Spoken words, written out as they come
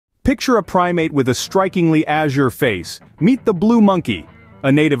Picture a primate with a strikingly azure face. Meet the blue monkey.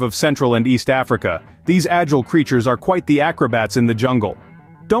 A native of Central and East Africa, these agile creatures are quite the acrobats in the jungle.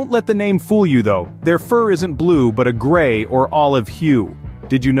 Don't let the name fool you though, their fur isn't blue but a gray or olive hue.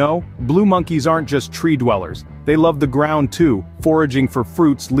 Did you know? Blue monkeys aren't just tree dwellers, they love the ground too, foraging for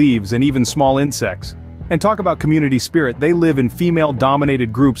fruits, leaves, and even small insects. And talk about community spirit, they live in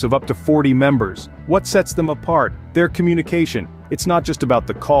female-dominated groups of up to 40 members. What sets them apart? Their communication. It's not just about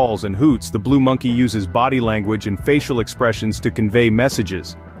the calls and hoots, the blue monkey uses body language and facial expressions to convey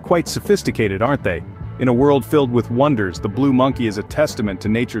messages. Quite sophisticated, aren't they? In a world filled with wonders, the blue monkey is a testament to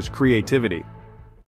nature's creativity.